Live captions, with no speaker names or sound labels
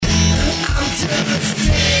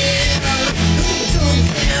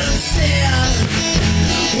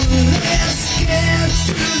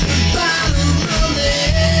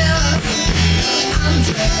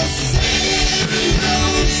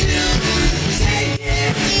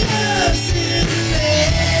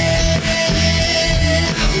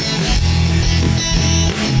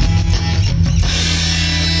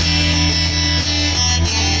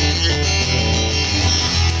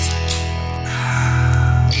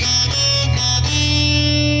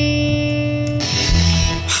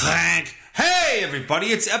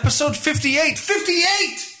everybody. It's episode 58.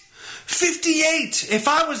 58! If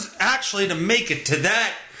I was actually to make it to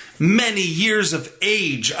that many years of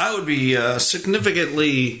age, I would be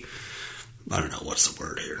significantly... I don't know, what's the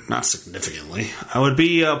word here? Not significantly. I would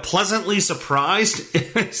be pleasantly surprised.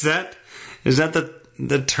 Is that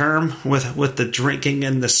the term with the drinking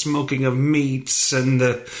and the smoking of meats and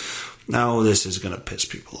the... No, this is going to piss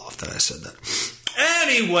people off that I said that.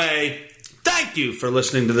 Anyway, thank you for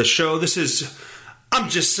listening to the show. This is I'm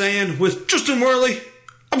Just Saying with Justin Werley.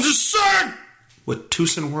 I'm just saying with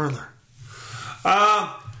Tucson Werler.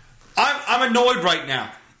 I'm annoyed right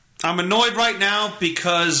now. I'm annoyed right now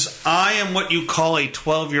because I am what you call a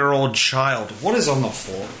 12-year-old child. What is on the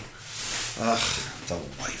floor? The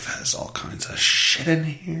wife has all kinds of shit in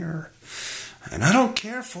here. And I don't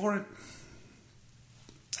care for it.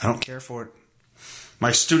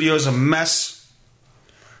 My studio's a mess.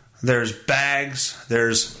 There's bags.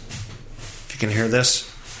 If you can hear this,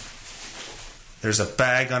 there's a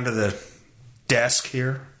bag under the desk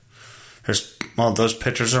here. Those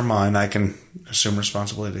pictures are mine. I can assume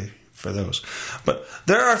responsibility for those. But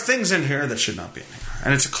there are things in here that should not be in here.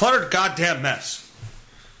 And it's a cluttered goddamn mess.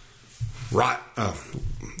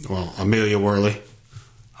 Amelia Werley.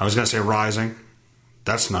 I was going to say rising.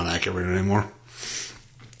 That's not accurate anymore.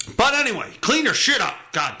 But anyway, clean your shit up.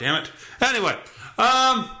 God damn it. Anyway,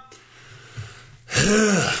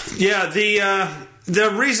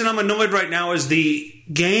 the reason I'm annoyed right now is the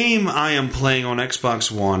game I am playing on Xbox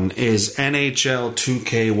One is NHL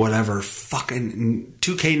 2K whatever, fucking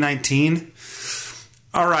 2K19.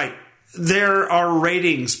 Alright, there are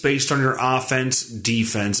ratings based on your offense,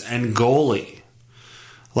 defense, and goalie.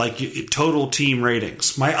 Like total team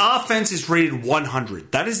ratings. My offense is rated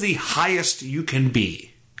 100. That is the highest you can be.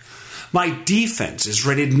 My defense is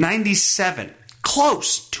rated 97.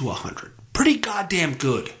 Close to 100. Pretty goddamn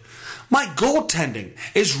good. My goaltending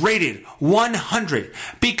is rated 100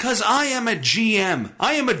 because I am a GM.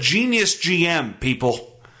 I am a genius GM,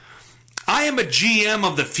 people. I am a GM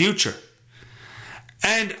of the future.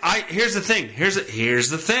 And here's the thing. Here's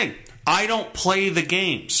the thing. I don't play the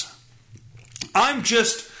games. I'm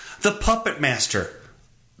just the puppet master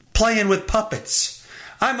playing with puppets.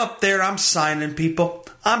 I'm up there. I'm signing people.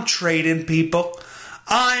 I'm trading people.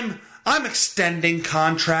 I'm extending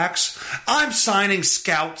contracts. I'm signing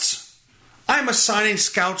scouts. I'm assigning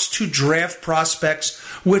scouts to draft prospects,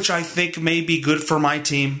 which I think may be good for my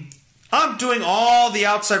team. I'm doing all the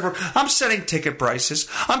outside work. I'm setting ticket prices.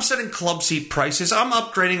 I'm setting club seat prices. I'm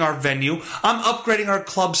upgrading our venue. I'm upgrading our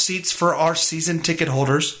club seats for our season ticket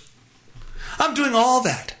holders. I'm doing all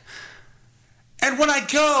that. And when I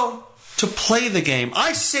go to play the game,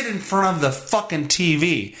 I sit in front of the fucking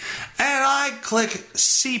TV and I click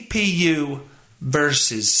CPU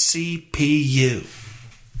versus CPU.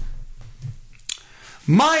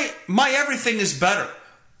 My everything is better.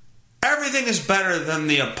 Everything is better than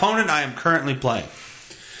the opponent I am currently playing.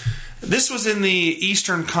 This was in the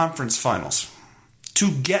Eastern Conference Finals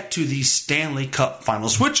to get to the Stanley Cup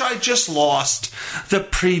Finals, which I just lost the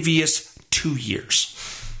previous 2 years.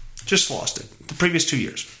 Just lost it. The previous 2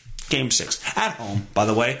 years. Game 6. At home, by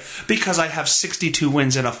the way, because I have 62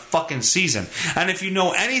 wins in a fucking season. And if you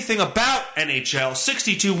know anything about NHL,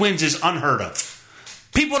 62 wins is unheard of.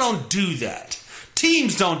 People don't do that.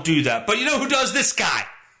 Teams don't do that. But you know who does? This guy.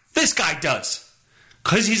 This guy does.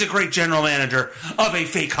 Because he's a great general manager of a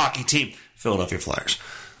fake hockey team. Philadelphia Flyers.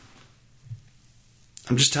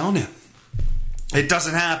 I'm just telling you. It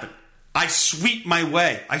doesn't happen. I sweep my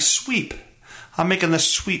way. I sweep. I'm making the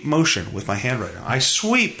sweep motion with my hand right now. I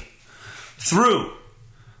sweep through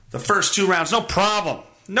the first 2 rounds. No problem.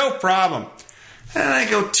 No problem. And I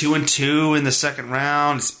go 2-2 in the second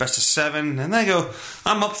round. It's best of 7. And then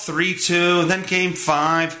I'm up 3-2. And then game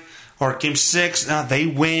 5 or game 6. They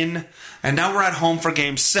win. And now we're at home for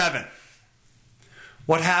game 7.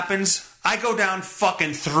 What happens? I go down fucking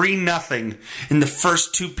 3-0 in the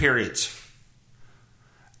first 2 periods.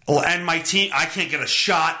 And my team, I can't get a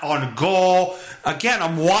shot on goal. Again,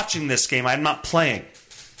 I'm watching this game. I'm not playing.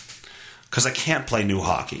 Because I can't play new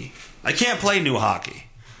hockey.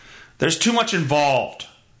 There's too much involved.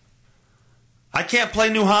 I can't play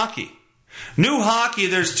new hockey. New hockey,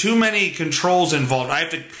 there's too many controls involved.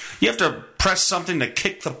 You have to press something to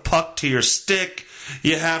kick the puck to your stick.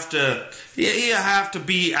 You have to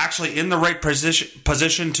be actually in the right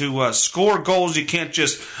position to score goals. You can't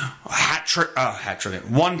just hat trick it,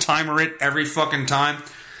 one-timer it every fucking time.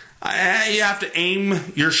 You have to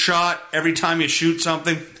aim your shot every time you shoot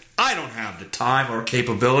something. I don't have the time or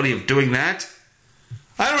capability of doing that.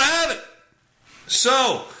 I don't have it.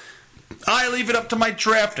 So, I leave it up to my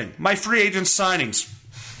drafting, my free agent signings.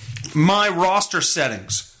 my roster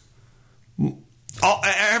settings,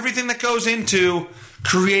 everything that goes into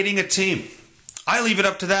creating a team. I leave it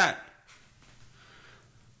up to that.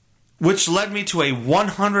 Which led me to a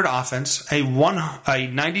 100 offense, a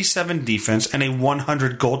 97 defense, and a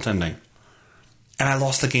 100 goaltending. And I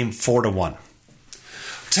lost the game 4-1.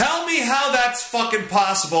 Tell me how that's fucking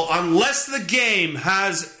possible unless the game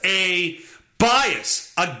has a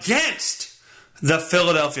bias against the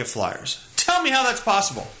Philadelphia Flyers. Tell me how that's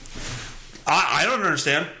possible. I don't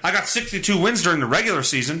understand. I got 62 wins during the regular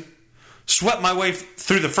season. Swept my way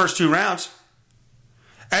through the first 2 rounds.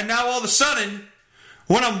 And now all of a sudden,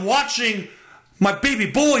 when I'm watching my baby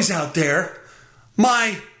boys out there,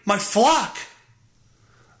 my flock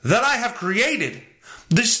that I have created,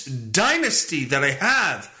 this dynasty that I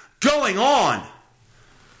have going on,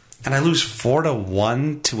 and I lose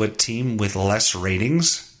 4-1 to a team with less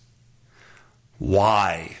ratings?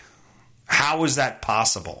 Why? How is that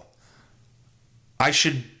possible? I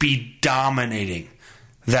should be dominating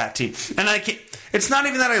that team. And I can't. It's not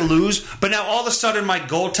even that I lose, but now all of a sudden my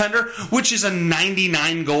goaltender, which is a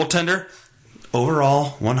 99 goaltender, overall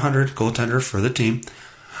 100 goaltender for the team,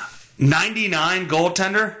 99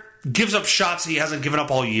 goaltender, gives up shots he hasn't given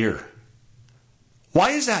up all year.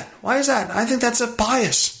 Why is that? Why is that? I think that's a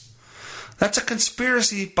bias. That's a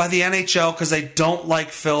conspiracy by the NHL because they don't like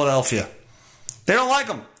Philadelphia. They don't like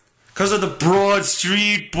them because of the Broad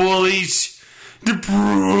Street bullies. The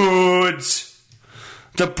Broads.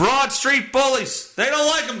 The Broad Street bullies. They don't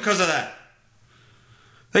like them because of that.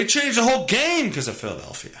 They changed the whole game because of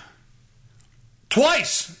Philadelphia.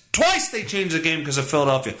 Twice they changed the game because of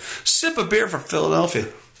Philadelphia. Sip a beer for Philadelphia.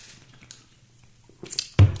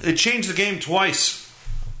 They changed the game twice.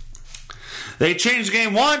 They changed the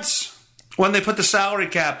game once when they put the salary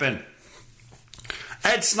cap in.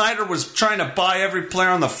 Ed Snyder was trying to buy every player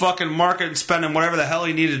on the fucking market and spending whatever the hell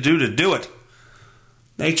he needed to do it.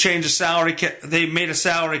 They changed the salary cap. They made a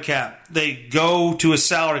salary cap. They go to a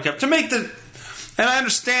salary cap to make the... And I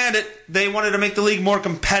understand it. They wanted to make the league more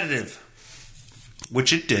competitive,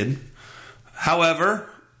 which it did. However,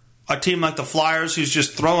 a team like the Flyers who's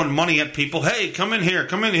just throwing money at people, hey, come in here,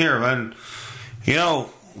 and,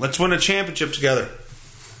 let's win a championship together.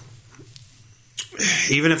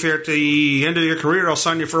 Even if you're at the end of your career, I'll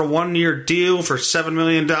sign you for a 1-year deal for $7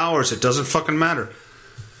 million. It doesn't fucking matter.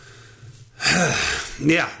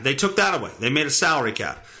 Yeah, they took that away. They made a salary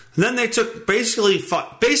cap. And then they took basically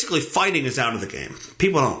fighting is out of the game.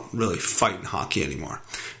 People don't really fight in hockey anymore.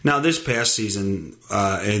 Now, this past season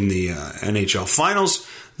in the NHL Finals,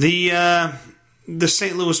 the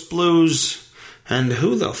St. Louis Blues and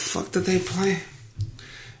who the fuck did they play?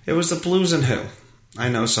 It was the Blues and who? I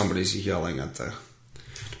know somebody's yelling at the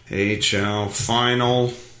AHL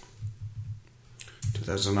Final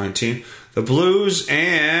 2019. The Blues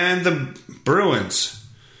and the Bruins.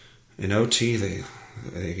 In OT, the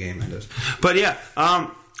game ended. But yeah,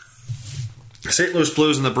 St. Louis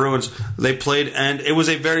Blues and the Bruins, they played, and it was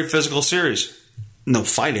a very physical series. No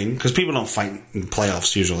fighting, because people don't fight in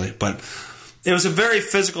playoffs usually, but it was a very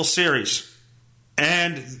physical series.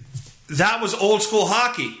 And that was old school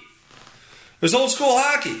hockey. It was old school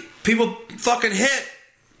hockey. People fucking hit.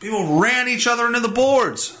 People ran each other into the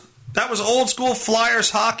boards. That was old school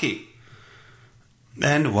Flyers hockey.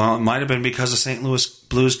 And, well, it might have been because the St. Louis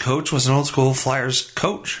Blues coach was an old school Flyers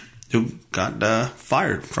coach who got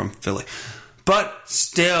fired from Philly. But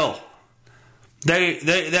still, the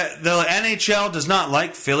NHL does not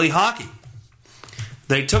like Philly hockey.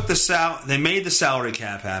 They took they made the salary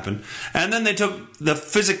cap happen, and then they took the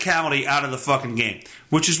physicality out of the fucking game,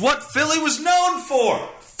 which is what Philly was known for.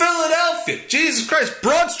 Philadelphia, Jesus Christ,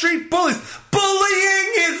 Broad Street bullies.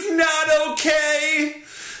 Bullying is not okay.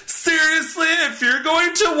 Seriously, if you're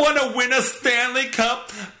going to want to win a Stanley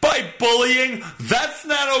Cup by bullying, that's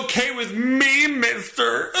not okay with me,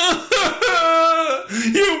 mister.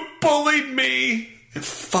 You bullied me.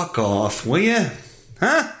 Fuck off, will you?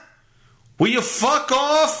 Huh? Will you fuck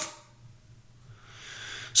off?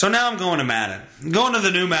 So now I'm going to Madden. I'm going to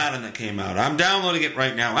the new Madden that came out. I'm downloading it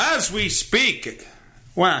right now as we speak.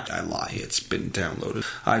 Well, I lie. It's been downloaded.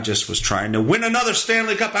 I just was trying to win another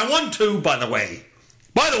Stanley Cup. I won 2, by the way.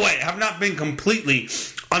 By the way, I have not been completely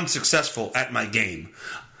unsuccessful at my game.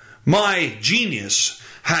 My genius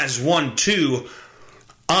has won 2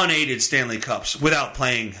 unaided Stanley Cups without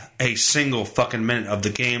playing a single fucking minute of the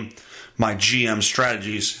game. My GM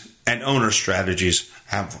strategies and owner strategies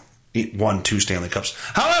have won 2 Stanley Cups.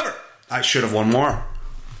 However, I should have won more.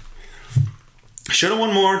 Should have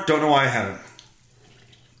won more. Don't know why I haven't.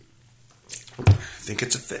 I think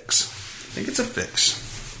it's a fix.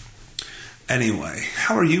 Anyway,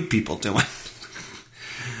 how are you people doing?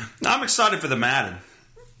 I'm excited for the Madden.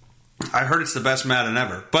 I heard it's the best Madden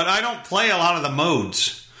ever. But I don't play a lot of the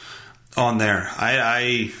modes on there.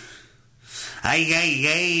 I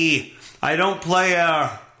don't play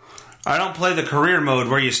the career mode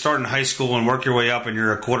where you start in high school and work your way up and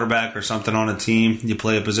you're a quarterback or something on a team. You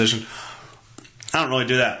play a position. I don't really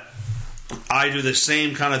do that. I do the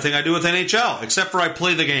same kind of thing I do with NHL, except for I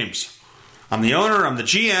play the games. I'm the owner, I'm the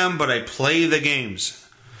GM, but I play the games.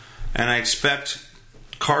 And I expect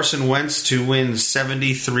Carson Wentz to win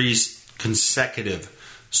 73 consecutive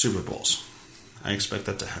Super Bowls. I expect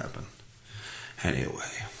that to happen. Anyway.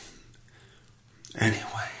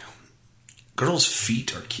 Girls'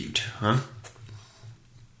 feet are cute, huh?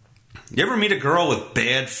 You ever meet a girl with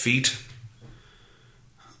bad feet?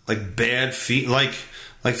 Like bad feet? Like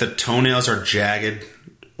the toenails are jagged?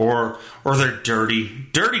 Or they're dirty?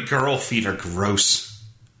 Dirty girl feet are gross.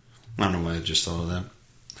 I don't know why I just thought of that.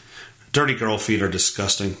 Dirty girl feet are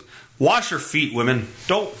disgusting. Wash your feet, women.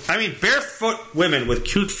 Barefoot women with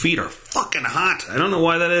cute feet are fucking hot. I don't know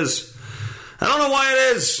why that is.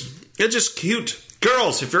 It's just cute.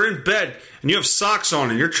 Girls, if you're in bed and you have socks on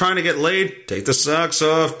and you're trying to get laid, take the socks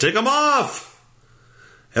off. Take them off.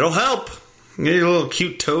 It'll help. You get your little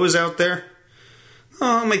cute toes out there.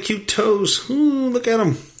 Oh, my cute toes. Ooh, look at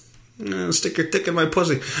them. Stick your dick in my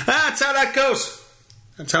pussy. That's how that goes.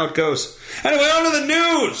 That's how it goes. Anyway, on to the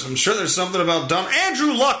news. I'm sure there's something about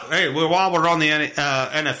Andrew Luck. Hey, while we're on the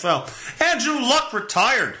NFL, Andrew Luck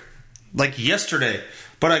retired like yesterday,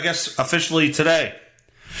 but I guess officially today,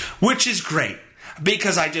 which is great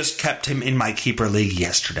because I just kept him in my keeper league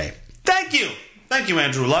yesterday. Thank you,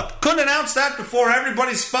 Andrew Luck. Couldn't announce that before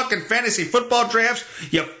everybody's fucking fantasy football drafts.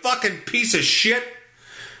 You fucking piece of shit.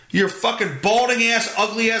 You fucking balding ass,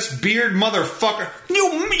 ugly ass beard motherfucker.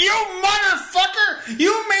 You motherfucker!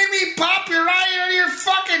 You made me pop your eye out of your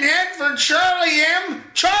fucking head for Charlie M.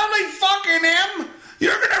 Charlie fucking M.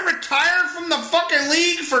 You're gonna retire from the fucking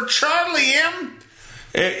league for Charlie M.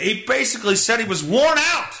 He basically said he was worn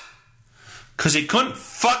out because he couldn't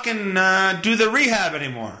fucking do the rehab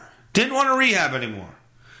anymore. Didn't want to rehab anymore.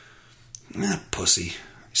 Pussy.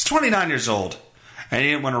 He's 29 years old and he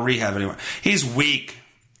didn't want to rehab anymore. He's weak.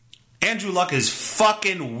 Andrew Luck is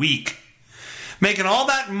fucking weak. Making all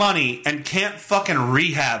that money and can't fucking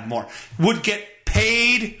rehab more. Would get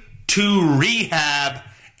paid to rehab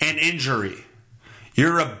an injury.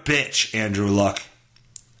 You're a bitch, Andrew Luck.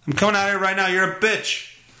 I'm coming out here right now. You're a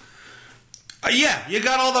bitch. Yeah, you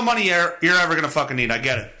got all the money you're ever going to fucking need. I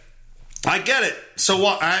get it. So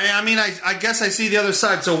what? I guess I see the other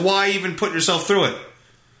side. So why even put yourself through it?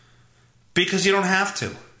 Because you don't have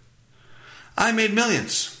to. I made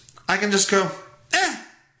millions. I can just go,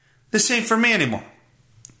 this ain't for me anymore.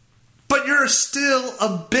 But you're still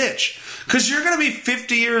a bitch. Because you're going to be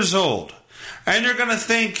 50 years old. And you're going to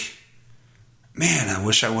think, man, I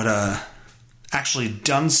wish I would have actually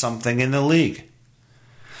done something in the league.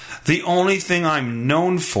 The only thing I'm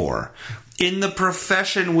known for in the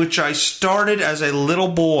profession which I started as a little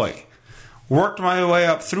boy, worked my way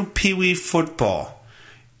up through Pee Wee football,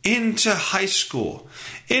 into high school,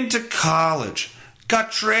 into college,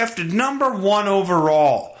 got drafted number 1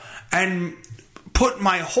 overall, and put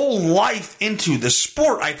my whole life into the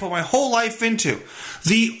sport I put my whole life into.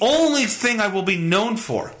 The only thing I will be known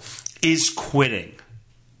for is quitting.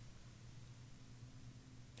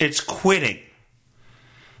 It's quitting.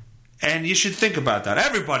 And you should think about that.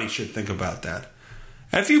 Everybody should think about that.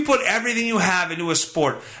 If you put everything you have into a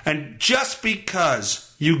sport, and just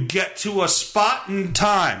because you get to a spot in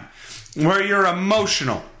time where you're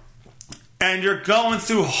emotional, and you're going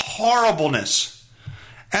through horribleness,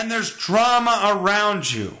 and there's drama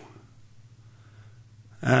around you.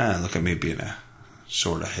 Look at me being a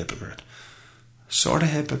sort of hypocrite.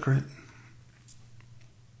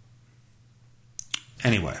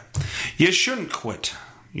 Anyway, you shouldn't quit.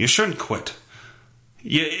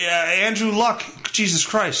 Andrew Luck, Jesus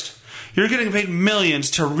Christ. You're getting paid millions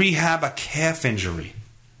to rehab a calf injury.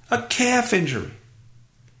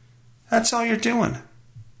 That's all you're doing.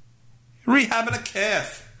 Rehabbing a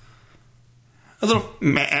calf. A little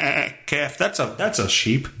calf. That's a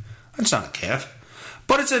sheep. That's not a calf.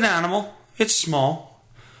 But it's an animal. It's small.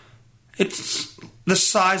 It's the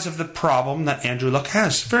size of the problem that Andrew Luck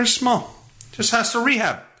has. Very small. Just has to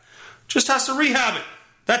rehab it.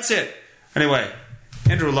 That's it. Anyway,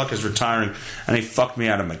 Andrew Luck is retiring, and he fucked me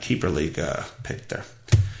out of my keeper league pick there.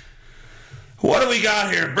 What do we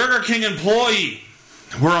got here? Burger King employee.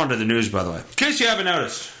 We're on to the news, by the way. In case you haven't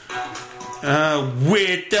noticed.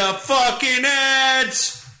 With the fucking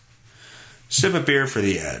ads. Sip a beer for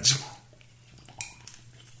the ads.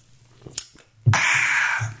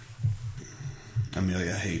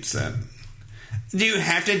 Amelia hates that. Do you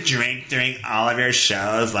have to drink during all of your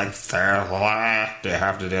shows? Like, do you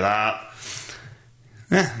have to do that?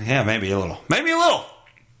 Yeah, maybe a little. Maybe a little.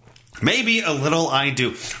 Maybe a little I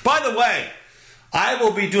do. By the way, I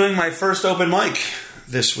will be doing my first open mic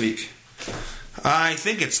this week. I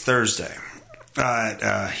think it's Thursday.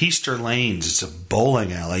 At Heaster Lanes. It's a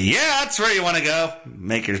bowling alley. Yeah, that's where you want to go.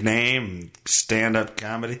 Make your name. Stand-up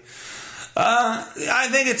comedy. I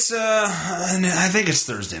think it's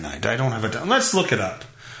Thursday night. I don't have it. Let's look it up.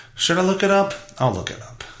 Should I look it up? I'll look it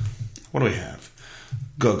up. What do we have?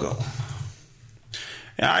 Google.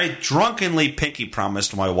 I drunkenly pinky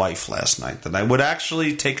promised my wife last night that I would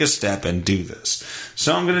actually take a step and do this.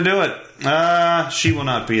 So I'm going to do it. She will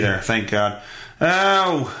not be there, thank God.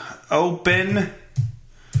 Oh, open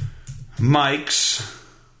mics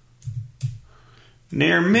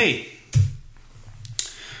near me.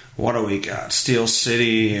 What do we got? Steel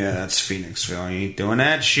City. Yeah, that's Phoenixville. You ain't doing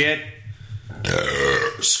that shit.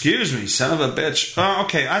 Excuse me, son of a bitch. Oh,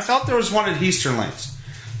 okay. I thought there was one at Heaster Lanes.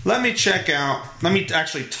 Let me check out. Let me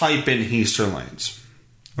actually type in Heaster Lanes.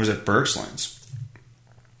 Or is it Berks Lanes?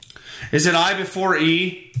 Is it I before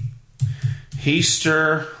E?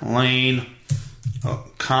 Heaster Lane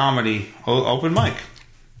comedy open mic.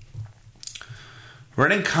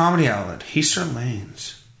 Reading Comedy Outlet. Heaster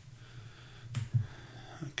Lanes.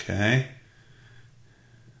 Okay.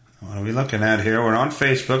 What are we looking at here? We're on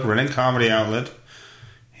Facebook. Reading Comedy Outlet.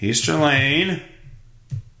 Heaster Lane.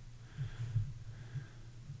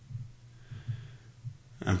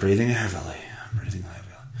 I'm breathing heavily.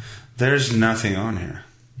 There's nothing on here.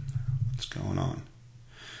 What's going on?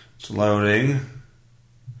 It's loading.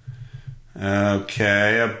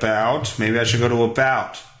 Okay, about. Maybe I should go to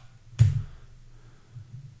about.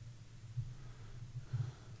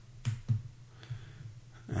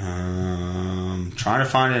 Trying to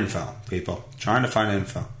find info, people. Trying to find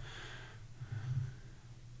info.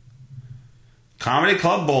 Comedy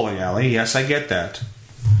Club Bowling Alley. Yes, I get that.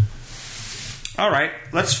 All right,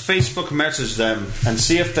 let's Facebook message them and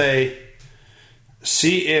see if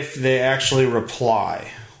they actually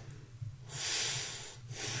reply.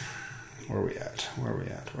 Where are we at?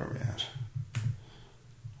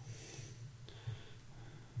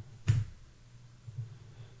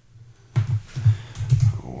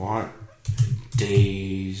 What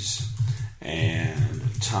days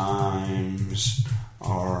and times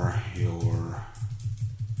are your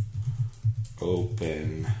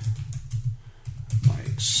open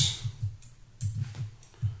mics?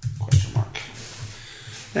 Question mark.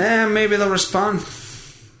 And maybe they'll respond.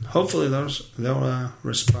 Hopefully they'll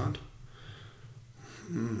respond.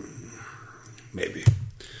 Maybe.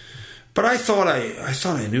 But I thought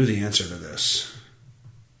I knew the answer to this.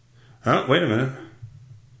 Oh, wait a minute.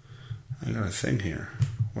 I got a thing here.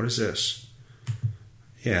 What is this?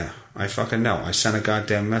 Yeah, I fucking know. I sent a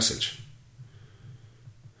goddamn message.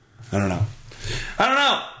 I don't know.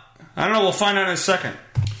 We'll find out in a second.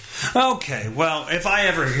 Okay, well, if I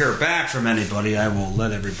ever hear back from anybody, I will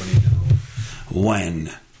let everybody know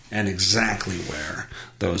when and exactly where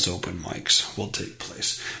those open mics will take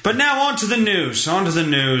place. But now on to the news.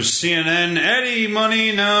 CNN, Eddie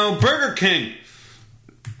Money, no, Burger King.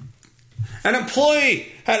 An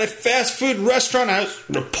employee at a fast food restaurant has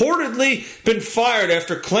reportedly been fired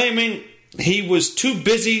after claiming he was too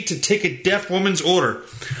busy to take a deaf woman's order.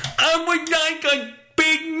 I would like a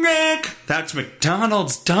Big Mac. That's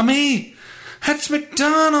McDonald's, dummy. That's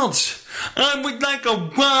McDonald's. I would like a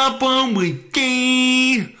Whopper with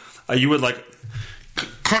D. You would like...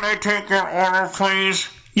 Can I take your order, please?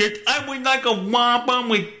 Yes, I would like a Whopper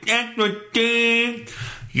with extra D.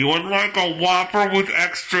 You would like a Whopper with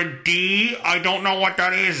extra D? I don't know what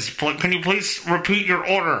that is. Can you please repeat your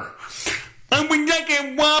order? I would like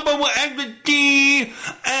a Whopper with extra D,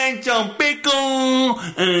 and some pickle,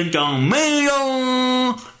 and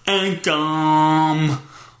tomato, and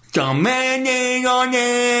some mayonnaise on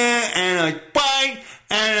it, and a Sprite,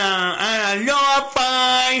 and a lower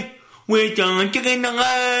fry, with some chicken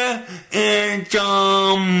nugget, and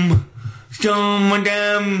some of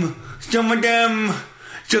them,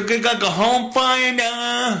 so get like a home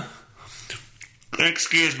fire.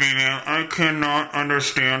 Excuse me, man. I cannot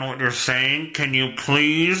understand what you're saying. Can you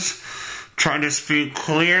please try to speak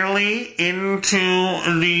clearly into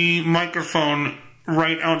the microphone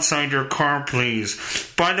right outside your car, please?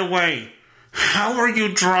 By the way, how are you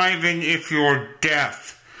driving if you're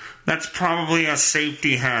deaf? That's probably a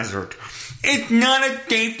safety hazard. It's not a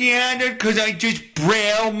safety hazard because I just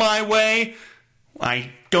braille my way.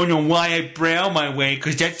 I don't know why I braille my way,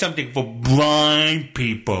 because that's something for blind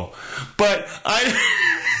people. But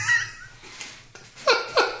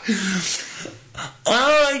All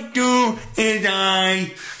I do is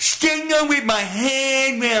I stand up with my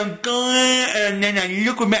head where I'm going, and then I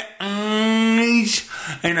look with my eyes,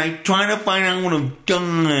 and I try to find out what I'm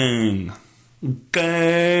doing.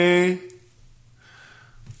 Okay?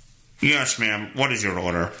 Yes, ma'am. What is your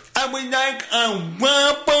order? I would like a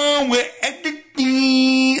waffle with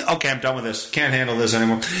everything. Okay, I'm done with this. Can't handle this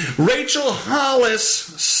anymore. Rachel Hollis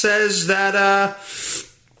says that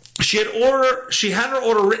she had her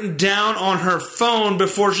order written down on her phone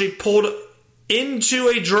before she pulled into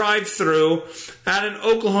a drive-thru at an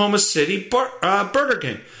Oklahoma City Burger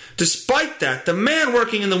King. Despite that, the man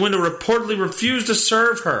working in the window reportedly refused to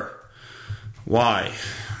serve her. Why?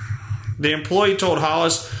 The employee told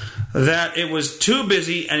Hollis that it was too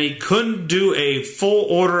busy and he couldn't do a full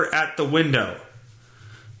order at the window.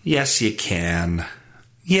 Yes, you can.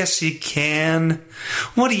 Yes, you can.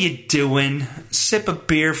 What are you doing? Sip a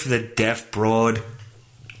beer for the deaf broad.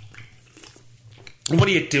 What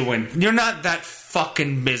are you doing? You're not that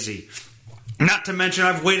fucking busy. Not to mention,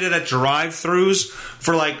 I've waited at drive-thrus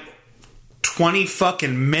for like 20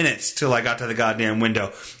 fucking minutes till I got to the goddamn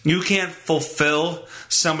window. You can't fulfill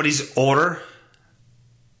somebody's order.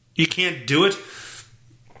 You can't do it.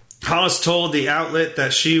 Hollis told the outlet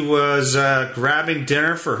that she was grabbing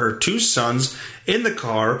dinner for her two sons in the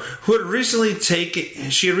car, who had recently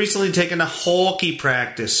taken a hockey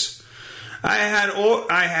practice. I had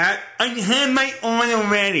my order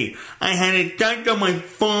ready. I had it done on my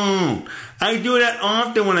phone. I do that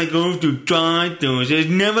often when I go through drive-thrus. There's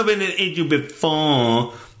never been an issue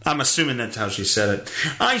before. I'm assuming that's how she said it.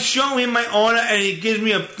 I show him my order and he gives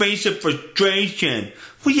me a face of frustration.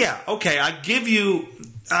 Well, yeah, okay, I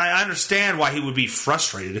understand why he would be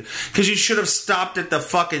frustrated, because you should have stopped at the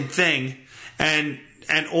fucking thing and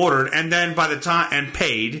ordered, and then by the time, and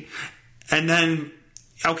paid, and then,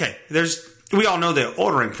 okay, we all know the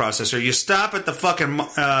ordering process. You stop at the fucking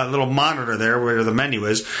little monitor there where the menu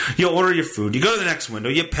is, you order your food, you go to the next window,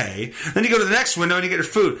 you pay, then you go to the next window and you get your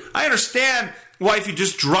food. I understand why if you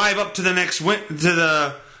just drive up to the next to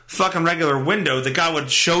the fucking regular window, the guy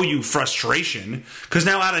would show you frustration, because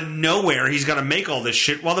now out of nowhere he's got to make all this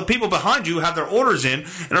shit while the people behind you have their orders in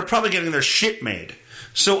and are probably getting their shit made.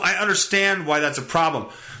 So I understand why that's a problem.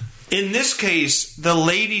 In this case, the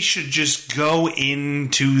lady should just go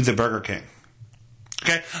into the Burger King.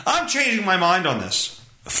 Okay? I'm changing my mind on this.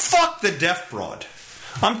 Fuck the deaf broad.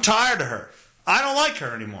 I'm tired of her. I don't like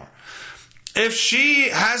her anymore. If she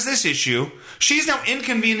has this issue, she's now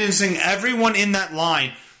inconveniencing everyone in that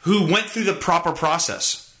line who went through the proper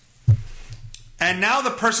process. And now the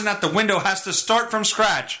person at the window has to start from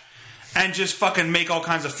scratch and just fucking make all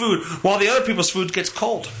kinds of food while the other people's food gets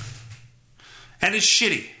cold. And it's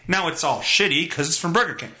shitty. Now it's all shitty because it's from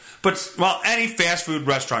Burger King. But, well, any fast food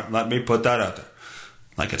restaurant, let me put that out there.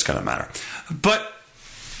 Like it's gonna matter. But,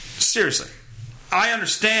 seriously, I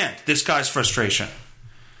understand this guy's frustration.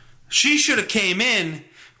 She should have came in,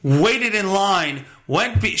 waited in line,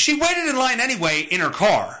 she waited in line anyway in her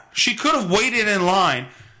car. She could have waited in line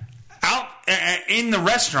out in the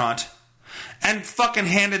restaurant and fucking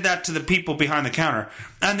handed that to the people behind the counter,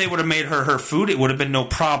 and they would have made her food. It would have been no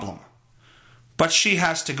problem. But she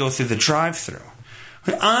has to go through the drive-thru.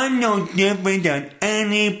 I'm no different than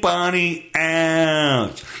anybody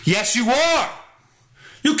else. Yes, you are.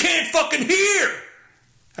 You can't fucking hear.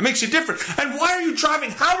 That makes you different. And why are you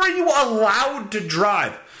driving? How are you allowed to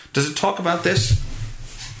drive? Does it talk about this?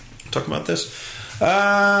 The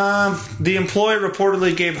employee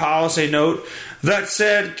reportedly gave Hollis a note that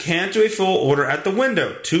said, can't do a full order at the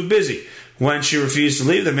window. Too busy. When she refused to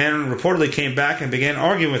leave, the man reportedly came back and began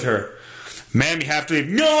arguing with her. Ma'am, you have to leave.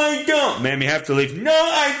 No, I don't. Ma'am, you have to leave. No,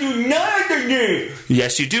 I do not.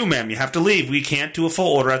 Yes, you do, ma'am. You have to leave. We can't do a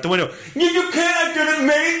full order at the window. You can't. I've done it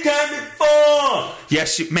many times before.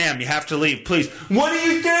 Yes, ma'am, you have to leave, please. What are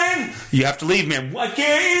you saying? You have to leave, ma'am. I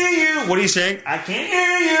can't hear you. What are you saying? I can't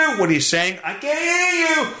hear you. What are you saying? I can't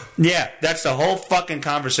hear you. Yeah, that's the whole fucking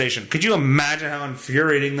conversation. Could you imagine how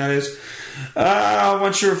infuriating that is?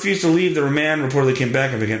 Once she refused to leave, the man reportedly came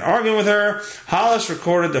back and began arguing with her. Hollis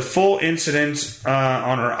recorded the full incident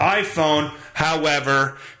on her iPhone.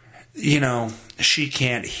 However, she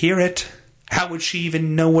can't hear it. How would she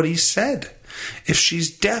even know what he said? If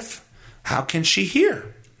she's deaf, how can she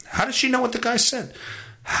hear? How does she know what the guy said?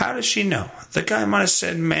 How does she know? The guy might have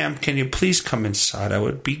said, ma'am, can you please come inside? I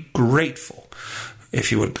would be grateful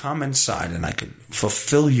if you would come inside and I could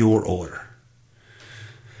fulfill your order.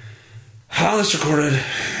 Hollis recorded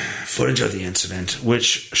footage of the incident,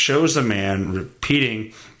 which shows the man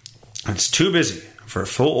repeating, it's too busy for a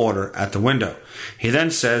full order at the window. He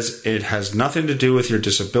then says, it has nothing to do with your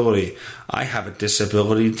disability. I have a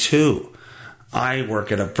disability too. I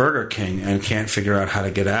work at a Burger King and can't figure out how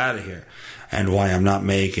to get out of here, and why I'm not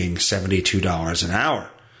making $72 an hour.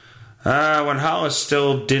 When Hollis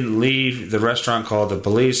still didn't leave, the restaurant called the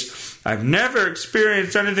police. I've never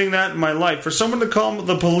experienced anything that in my life. For someone to call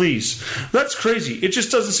the police, that's crazy. It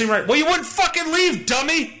just doesn't seem right. Well, you wouldn't fucking leave,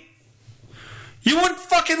 dummy. You wouldn't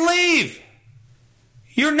fucking leave.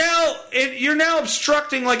 You're now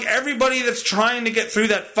obstructing like everybody that's trying to get through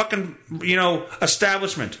that fucking,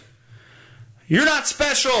 establishment. You're not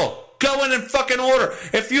special. Go in and fucking order.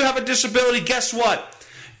 If you have a disability, guess what?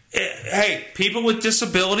 Hey, people with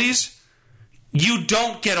disabilities, you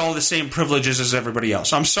don't get all the same privileges as everybody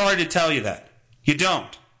else. I'm sorry to tell you that. You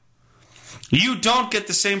don't. You don't get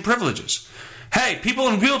the same privileges. Hey, people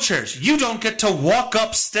in wheelchairs, you don't get to walk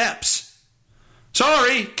up steps.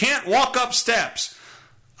 Sorry, can't walk up steps.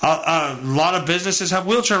 A lot of businesses have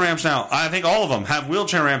wheelchair ramps now. I think all of them have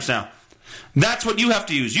wheelchair ramps now. That's what you have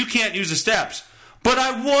to use. You can't use the steps. But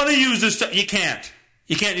I want to use the steps. You can't.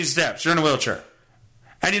 You can't use the steps. You're in a wheelchair.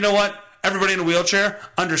 And you know what? Everybody in a wheelchair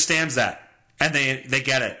understands that. And they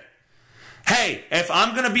get it. Hey, if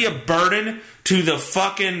I'm going to be a burden to the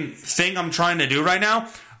fucking thing I'm trying to do right now,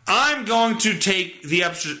 I'm going to take the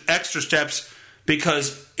extra steps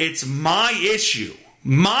because it's my issue.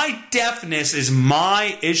 My deafness is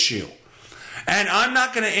my issue. And I'm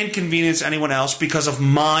not going to inconvenience anyone else because of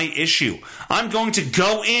my issue. I'm going to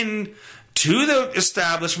go in to the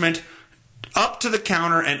establishment, up to the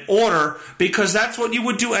counter and order because that's what you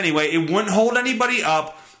would do anyway. It wouldn't hold anybody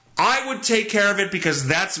up. I would take care of it because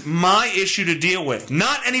that's my issue to deal with,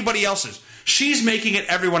 not anybody else's. She's making it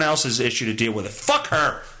everyone else's issue to deal with it. Fuck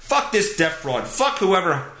her. Fuck this deaf broad. Fuck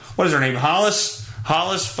whoever. What is her name? Hollis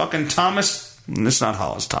fucking Thomas. It's not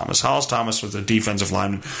Hollis Thomas. Hollis Thomas was the defensive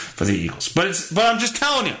lineman for the Eagles. But I'm just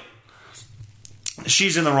telling you.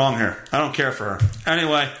 She's in the wrong here. I don't care for her.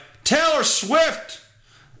 Anyway, Taylor Swift.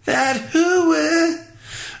 That who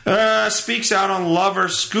speaks out on lover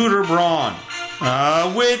Scooter Braun.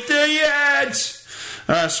 With the ads.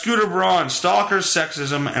 Scooter Braun, stalker,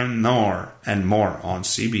 sexism, and more on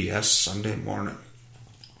CBS Sunday morning.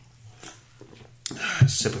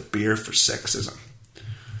 Sip of beer for sexism.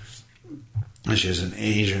 She has an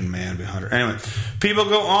Asian man behind her. Anyway, people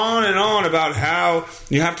go on and on about how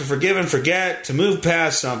you have to forgive and forget to move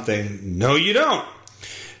past something. No, you don't.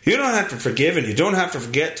 You don't have to forgive and you don't have to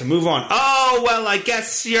forget to move on. Oh, well, I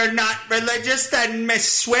guess you're not religious then,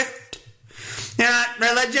 Miss Swift. You're not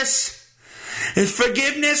religious.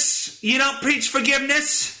 Forgiveness. You don't preach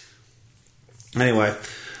forgiveness. Anyway,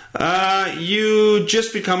 you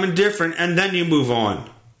just become indifferent and then you move on.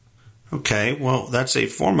 Okay, well, that's a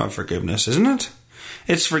form of forgiveness, isn't it?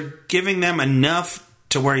 It's forgiving them enough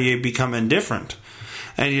to where you become indifferent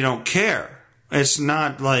and you don't care. It's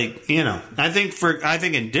not like, I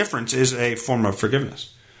think indifference is a form of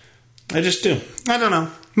forgiveness. I just do. I don't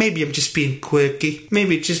know. Maybe I'm just being quirky.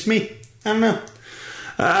 Maybe it's just me. I don't know.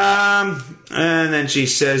 And then she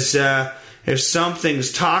says, if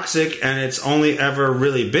something's toxic and it's only ever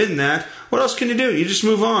really been that, what else can you do? You just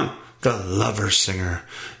move on. The Lover singer,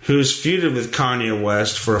 who's feuded with Kanye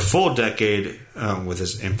West for a full decade with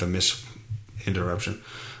his infamous interruption.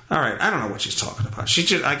 All right, I don't know what she's talking about.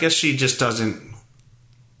 I guess she just doesn't.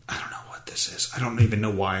 I don't know what this is. I don't even know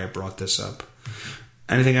why I brought this up.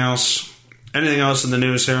 Anything else? Anything else in the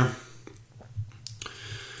news here?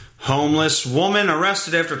 Homeless woman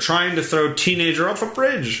arrested after trying to throw teenager off a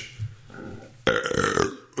bridge.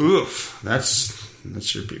 Oof,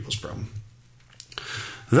 that's your people's problem.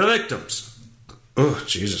 The victims. Oh,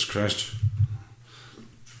 Jesus Christ.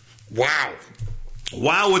 Wow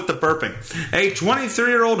with the burping. A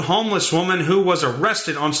 23-year-old homeless woman who was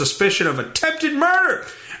arrested on suspicion of attempted murder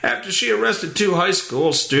after she arrested 2 high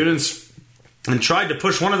school students and tried to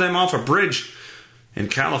push one of them off a bridge in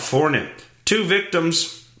California. 2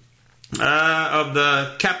 victims of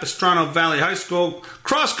the Capistrano Valley High School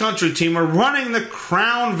cross-country team were running the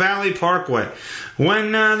Crown Valley Parkway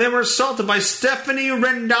when they were assaulted by Stephanie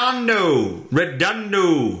Redondo,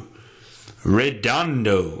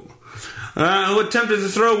 who attempted to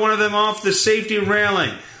throw one of them off the safety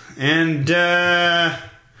railing. And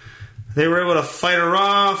they were able to fight her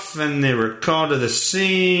off, and they were called to the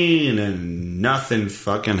scene, and nothing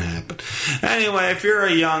fucking happened. Anyway, if you're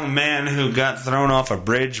a young man who got thrown off a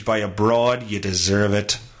bridge by a broad, you deserve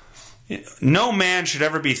it. No man should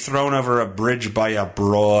ever be thrown over a bridge by a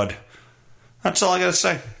broad. That's all I gotta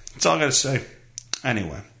say.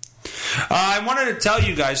 Anyway. I wanted to tell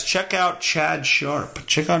you guys, check out Chad Sharp.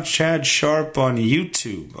 Check out Chad Sharp on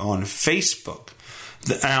YouTube, on Facebook,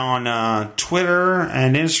 on Twitter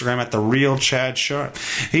and Instagram at The Real Chad Sharp.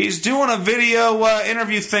 He's doing a video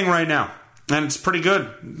interview thing right now. And it's pretty good.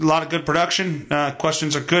 A lot of good production.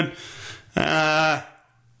 Questions are good.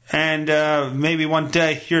 And maybe one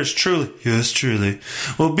day, yours truly,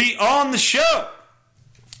 will be on the show.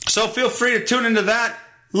 So feel free to tune into that.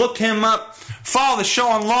 Look him up. Follow the show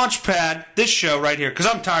on Launchpad. This show right here. Because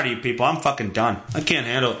I'm tired of you people. I'm fucking done. I can't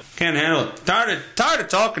handle it. Tired of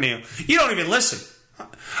talking to you. You don't even listen.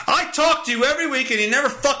 I talk to you every week and you never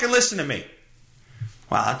fucking listen to me.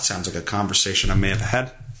 Wow, that sounds like a conversation I may have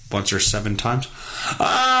had once or 7 times.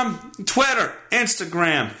 Twitter,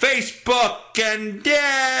 Instagram, Facebook, and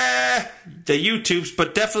the YouTubes,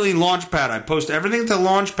 but definitely Launchpad. I post everything to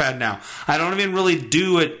Launchpad now. I don't even really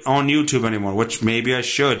do it on YouTube anymore, which maybe I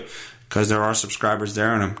should, because there are subscribers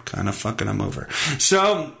there and I'm kind of fucking them over.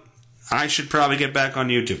 So I should probably get back on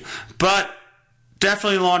YouTube. But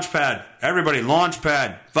definitely Launchpad. Everybody,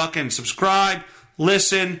 Launchpad. Fucking subscribe,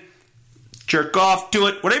 listen, jerk off, do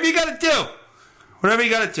it. Whatever you got to do.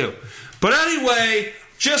 But anyway,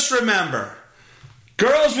 just remember,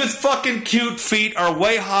 girls with fucking cute feet are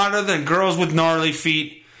way hotter than girls with gnarly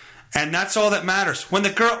feet. And that's all that matters. When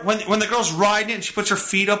the girl's riding it and she puts her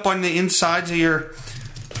feet up on the insides of your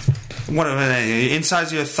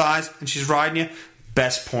insides of your thighs and she's riding you,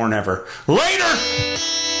 best porn ever. Later!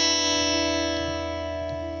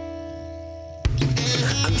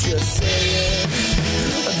 I'm just saying,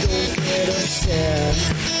 don't get upset.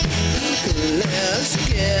 Let's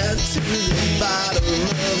get to the bottom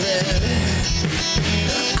of it.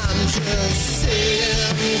 I'm just saying,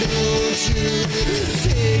 don't you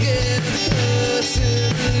take it